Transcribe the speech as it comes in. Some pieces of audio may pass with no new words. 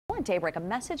At Daybreak, a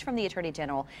message from the Attorney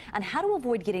General on how to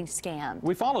avoid getting scammed.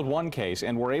 We followed one case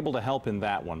and we're able to help in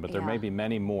that one, but there may be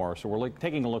many more. So we're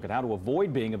taking a look at how to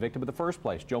avoid being a victim in the first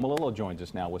place. Joe Melillo joins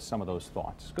us now with some of those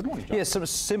thoughts. Good morning, Joe. Yeah, some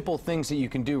simple things that you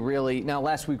can do, really. Now,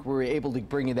 last week we were able to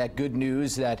bring you that good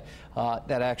news that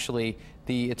actually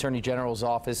the Attorney General's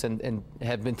office and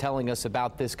have been telling us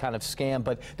about this kind of scam.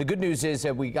 But the good news is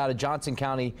that we got a Johnson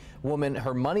County woman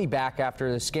her money back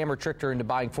after the scammer tricked her into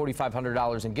buying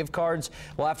 $4,500 in gift cards.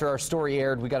 Well, after our story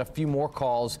aired, we got a few more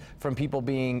calls from people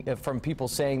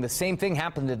saying the same thing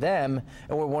happened to them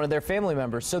or one of their family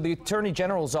members. So the Attorney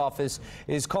General's office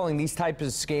is calling these types of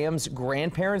scams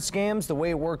grandparent scams. The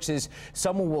way it works is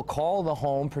someone will call the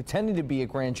home pretending to be a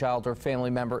grandchild or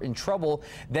family member in trouble.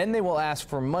 Then they will ask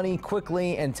for money quickly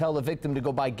and tell the victim to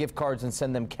go buy gift cards and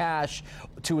send them cash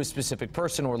to a specific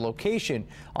person or location.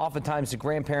 Oftentimes, the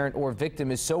grandparent or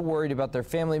victim is so worried about their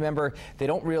family member, they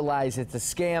don't realize it's a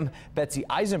scam. Betsy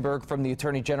Eisenberg from the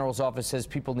Attorney General's office says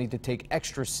people need to take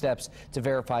extra steps to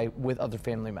verify with other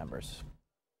family members.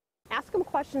 Ask them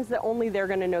questions that only they're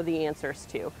going to know the answers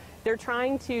to. They're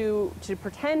trying to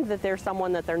pretend that they're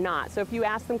someone that they're not. So if you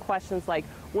ask them questions like,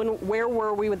 where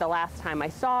were we with the last time I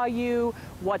saw you?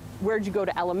 Where'd you go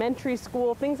to elementary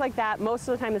school? Things like that. Most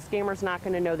of the time the scammer's not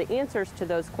going to know the answers to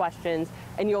those questions,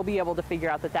 and you'll be able to figure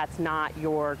out that that's not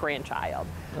your grandchild.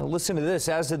 Now listen to this.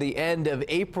 As of the end of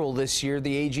April this year,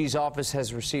 the AG's office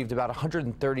has received about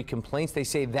 130 complaints. They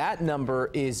say that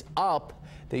number is up.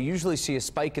 They usually see a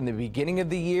spike in the beginning of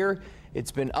the year.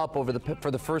 It's been up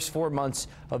for the first 4 months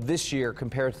of this year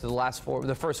compared to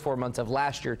the first 4 months of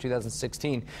last year,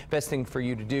 2016. Best thing for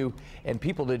you to do and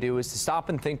people to do is to stop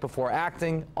and think before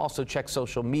acting. Also check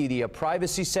social media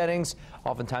privacy settings.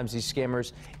 Oftentimes these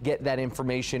scammers get that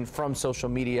information from social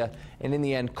media, and in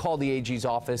the end, call the AG's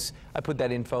office. I put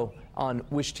that info on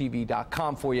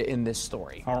wishtv.com for you in this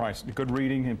story. All right, good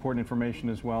reading, important information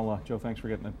as well. Joe, thanks for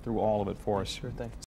getting through all of it for us. Sure thing.